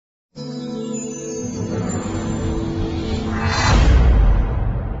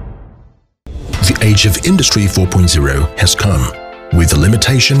age of Industry 4.0 has come. With the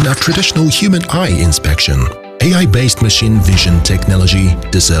limitation of traditional human eye inspection, AI-based machine vision technology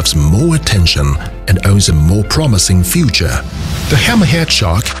deserves more attention and owns a more promising future. The Hammerhead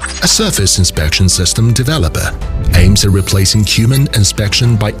Shark, a surface inspection system developer, aims at replacing human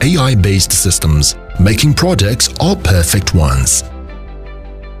inspection by AI-based systems, making products all perfect ones.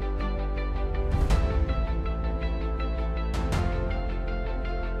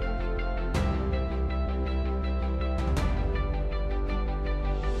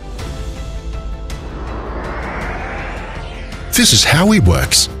 This is how it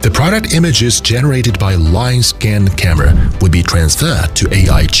works. The product images generated by line scan camera will be transferred to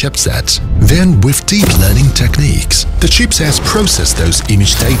AI chipsets. Then, with deep learning techniques, the chipsets process those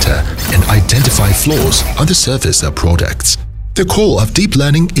image data and identify flaws on the surface of products. The goal of deep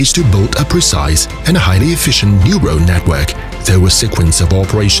learning is to build a precise and highly efficient neural network through a sequence of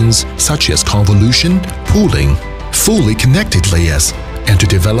operations such as convolution, pooling, fully connected layers, and to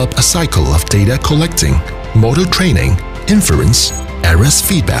develop a cycle of data collecting, model training, inference, errors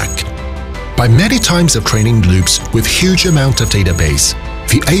feedback. By many times of training loops with huge amount of database,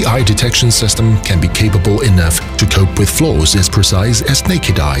 the AI detection system can be capable enough to cope with flaws as precise as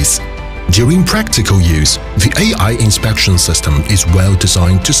naked eyes. During practical use, the AI inspection system is well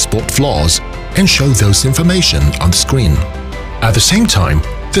designed to spot flaws and show those information on the screen. At the same time,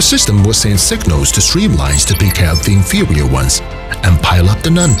 the system will send signals to streamlines to pick out the inferior ones and pile up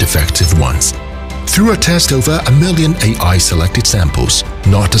the non-defective ones. Through a test over 1 million AI-selected samples,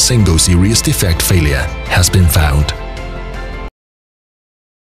 not a single serious defect failure has been found.